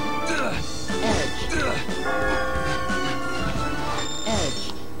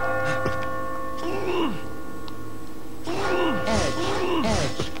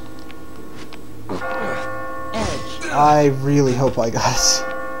 I really hope I got it.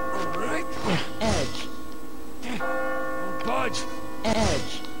 Budge.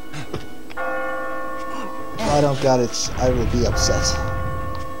 If I don't got it, I will be upset.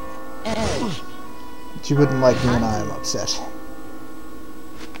 But you wouldn't like me when I am upset.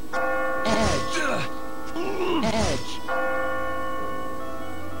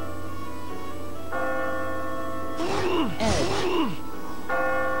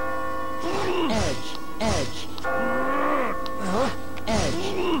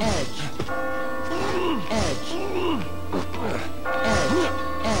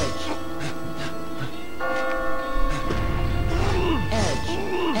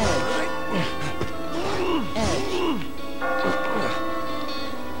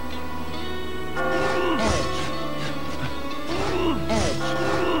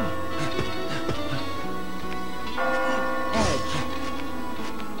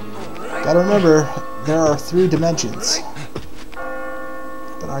 Gotta remember, there are 3 dimensions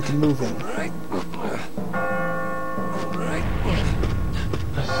that I can move in.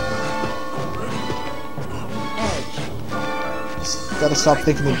 Just gotta stop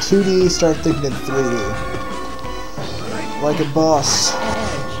thinking in 2D, start thinking in 3D. Like a boss.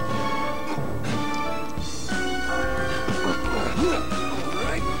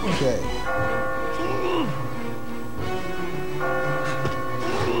 Okay.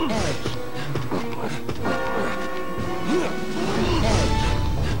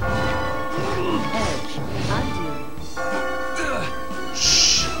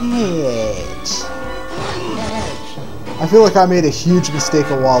 Shit. I feel like I made a huge mistake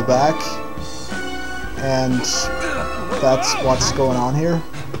a while back, and that's what's going on here.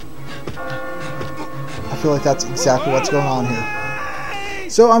 I feel like that's exactly what's going on here.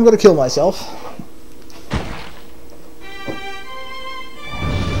 So I'm gonna kill myself,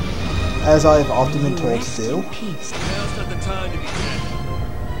 as I've often been told to do.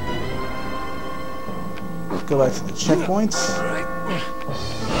 Go back to the checkpoints.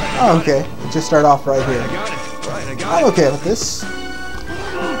 Oh, okay. It just start off right here. I'm okay with this.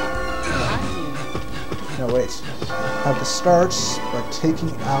 No, wait. I have to start by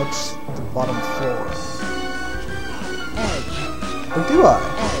taking out the bottom floor. Or do I?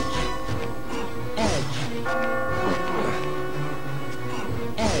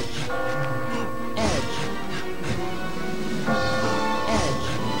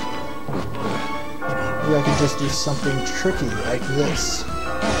 Maybe I can just do something tricky like this.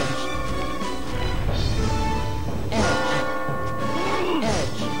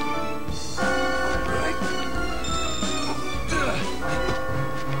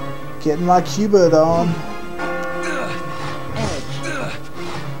 Getting my Cubert on.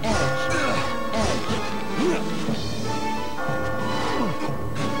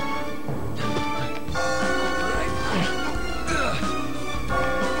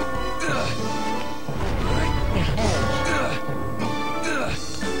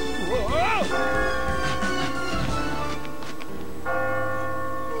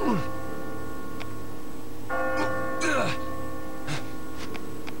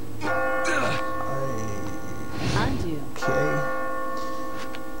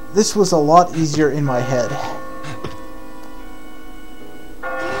 This was a lot easier in my head.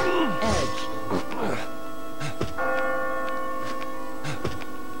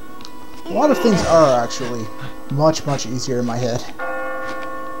 A lot of things are actually much, much easier in my head.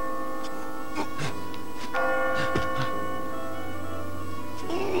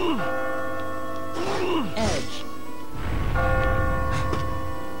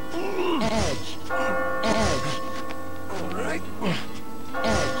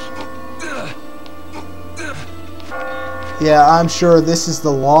 Yeah, I'm sure this is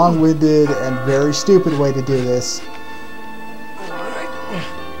the long-winded and very stupid way to do this.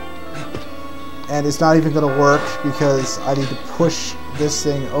 And it's not even going to work because I need to push this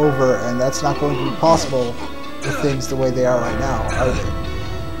thing over, and that's not going to be possible with things the way they are right now, are they?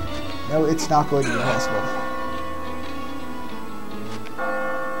 No, it's not going to be possible.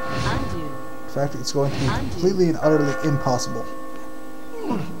 In fact, it's going to be completely and utterly impossible.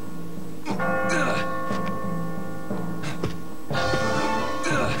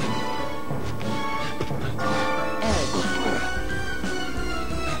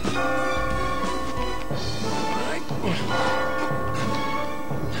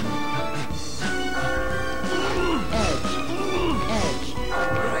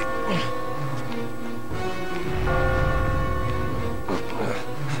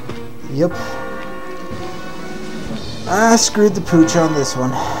 Yep. I screwed the pooch on this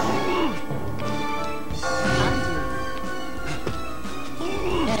one.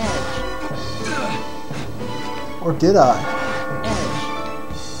 Or did I?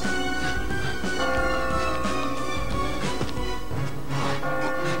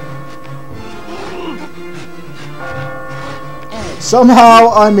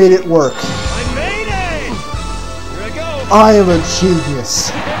 Somehow I made it work. I made it! Here I go! I am a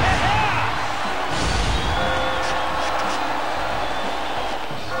genius.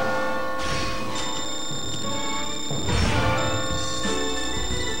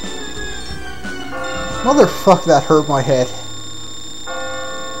 Motherfuck, that hurt my head.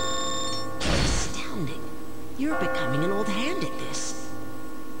 Astounding. You're becoming an old hand at this.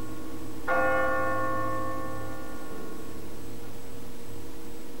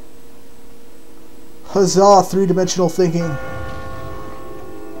 Huzzah, three-dimensional thinking.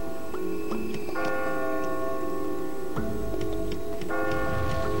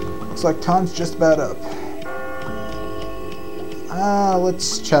 Looks like time's just about up.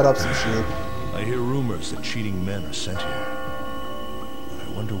 Let's chat up some shit. I hear rumors that cheating men are sent here. But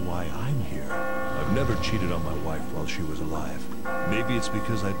I wonder why I'm here. I've never cheated on my wife while she was alive. Maybe it's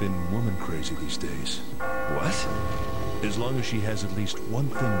because I've been woman crazy these days. What? As long as she has at least one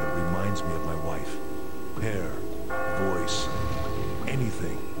thing that reminds me of my wife. Hair, voice,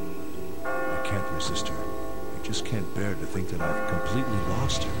 anything. I can't resist her. I just can't bear to think that I've completely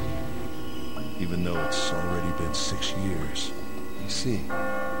lost her. Even though it's already been 6 years. You see,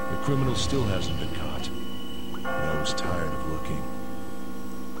 the criminal still hasn't been caught. And I was tired of looking.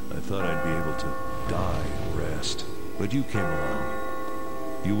 I thought I'd be able to die and rest. But you came along.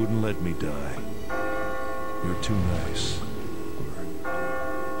 You wouldn't let me die. You're too nice.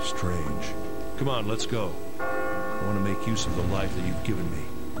 Or strange. Come on, let's go. I want to make use of the life that you've given me.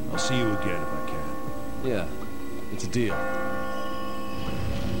 I'll see you again if I can. Yeah, it's a deal.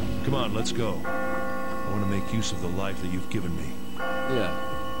 Come on, let's go. I want to make use of the life that you've given me. Yeah,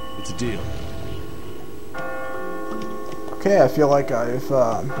 it's a deal. Okay, I feel like I've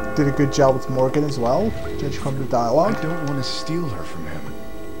did a good job with Morgan as well, judging from the dialogue. I don't want to steal her from him,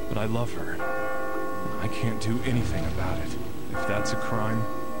 but I love her. I can't do anything about it. If that's a crime,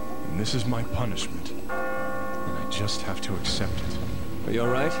 then this is my punishment. And I just have to accept it. Are you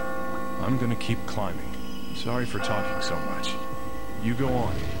alright? I'm gonna keep climbing. Sorry for talking so much. You go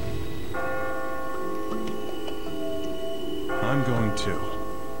on. I'm going to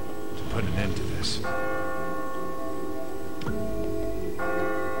put an end to this.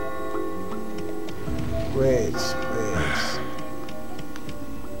 Wait.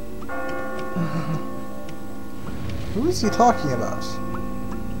 Who is he talking about?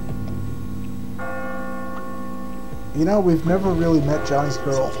 You know, we've never really met Johnny's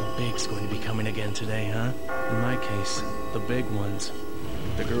girl. Something big's going to be coming again today, huh? In my case, the big ones.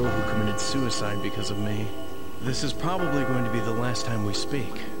 The girl who committed suicide because of me. This is probably going to be the last time we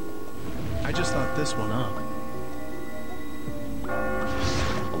speak. I just thought this one up.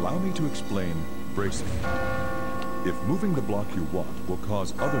 Allow me to explain bracing. If moving the block you want will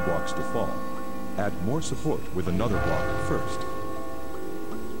cause other blocks to fall, add more support with another block first.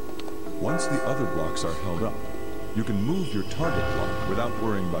 Once the other blocks are held up, you can move your target block without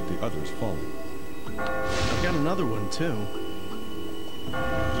worrying about the others falling. I've got another one, too.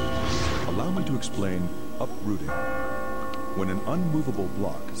 Allow me to explain uprooting. When an unmovable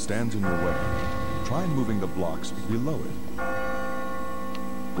block stands in your way, try moving the blocks below it.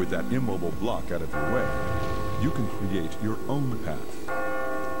 With that immobile block out of your way, you can create your own path.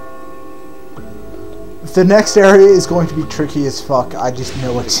 The next area is going to be tricky as fuck, I just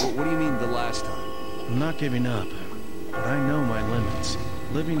know it. What do you mean the last time? I'm not giving up, but I know my limits.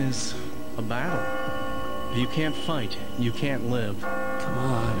 Living is a battle. If you can't fight, you can't live. Come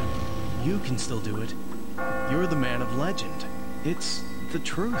on. You can still do it. You're the man of legend. It's the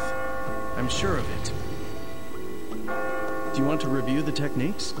truth. I'm sure of it. Do you want to review the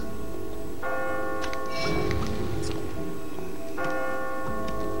techniques?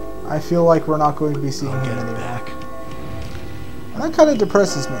 I feel like we're not going to be seeing him anymore. And that kind of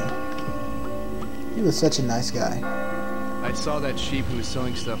depresses me. He was such a nice guy. I saw that sheep who was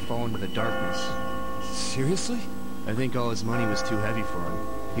selling stuff fall into the darkness. Seriously? I think all his money was too heavy for him.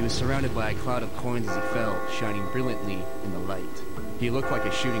 He was surrounded by a cloud of coins as he fell, shining brilliantly in the light. He looked like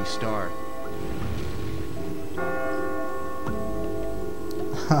a shooting star.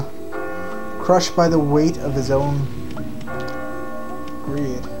 Crushed by the weight of his own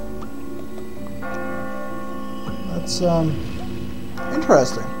greed. That's,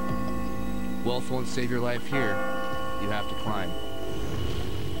 interesting. Wealth won't save your life here. You have to climb.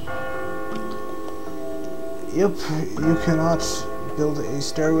 Yep, you cannot build a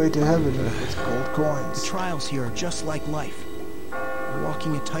stairway to heaven with gold coins. The trials here are just like life. You're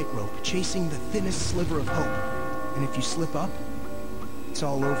walking a tightrope, chasing the thinnest sliver of hope. And if you slip up, it's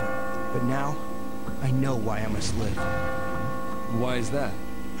all over. But now, I know why I must live. Why is that?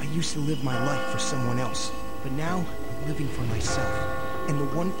 I used to live my life for someone else, but now I'm living for myself. And the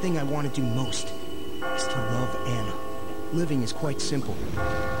one thing I want to do most is to love Anna. Living is quite simple,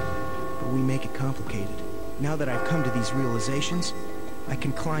 but we make it complicated. Now that I've come to these realizations, I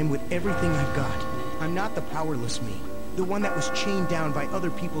can climb with everything I've got. I'm not the powerless me, the one that was chained down by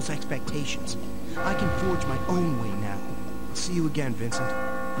other people's expectations. I can forge my own way now. I'll see you again, Vincent.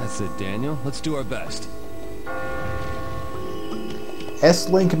 That's it, Daniel. Let's do our best.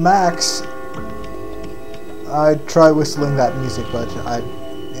 S-Link Max. I'd try whistling that music, but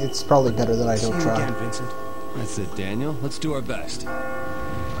it's probably better that I don't try. See you again, Vincent. That's it, Daniel. Let's do our best. I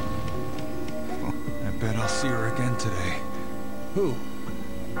bet I'll see her again today. Who?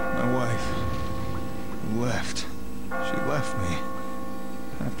 My wife. Left. She left me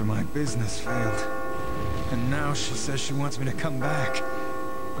after my business failed. And now she says she wants me to come back.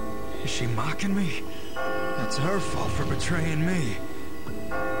 Is she mocking me? It's her fault for betraying me.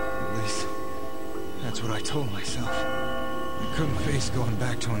 At least, that's what I told myself. I couldn't face going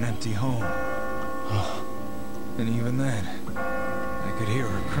back to an empty home. And even then, I could hear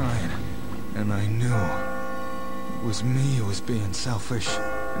her crying. And I knew it was me who was being selfish.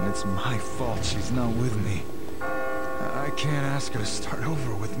 And it's my fault she's not with me. I can't ask her to start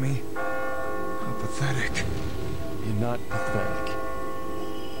over with me. How pathetic. You're not pathetic.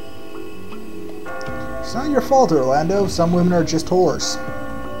 It's not your fault, Orlando. Some women are just whores.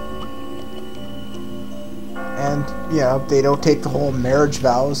 And, yeah, they don't take the whole marriage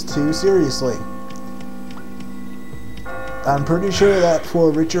vows too seriously. I'm pretty sure that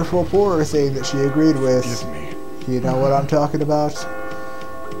for richer for poorer thing that she agreed with. You know what I'm talking about?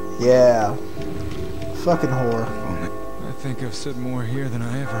 Yeah. Fucking whore. I think I've said more here than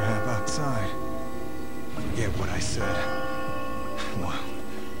I ever have outside. Forget what I said. Well,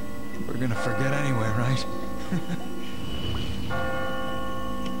 we're gonna forget anyway, right?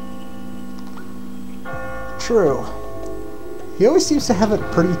 True. He always seems to have it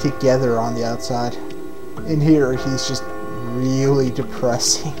pretty together on the outside. In here, he's just really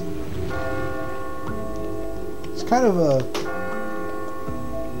depressing. It's kind of a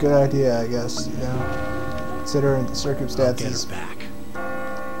good idea, I guess, you know, considering the circumstances. I'll get her back.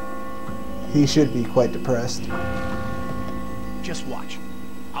 He should be quite depressed. Just watch.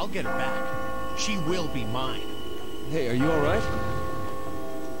 I'll get her back. She will be mine. Hey, are you alright?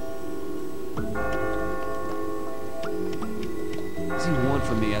 What does he want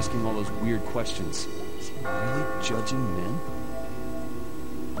from me asking all those weird questions? Is he really judging men?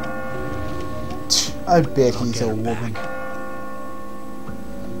 I bet he's a woman.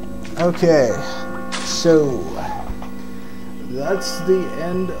 Okay, so that's the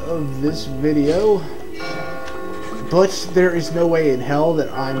end of this video. But there is no way in hell that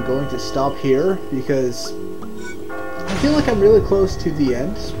I'm going to stop here because I feel like I'm really close to the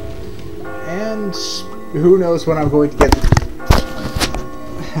end. And who knows when I'm going to get...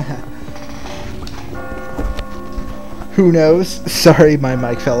 Who knows? Sorry, my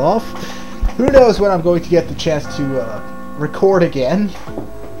mic fell off. Who knows when I'm going to get the chance to record again.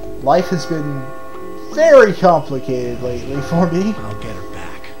 Life has been very complicated lately for me. I'll get her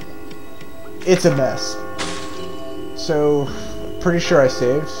back. It's a mess. So, pretty sure I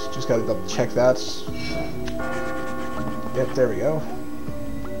saved. Just gotta double check that. Yep, there we go.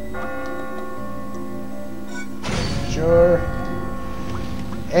 Sure.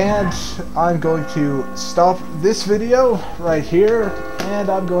 And I'm going to stop this video right here, and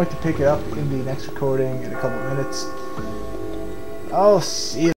I'm going to pick it up in the next recording in a couple of minutes. I'll see you.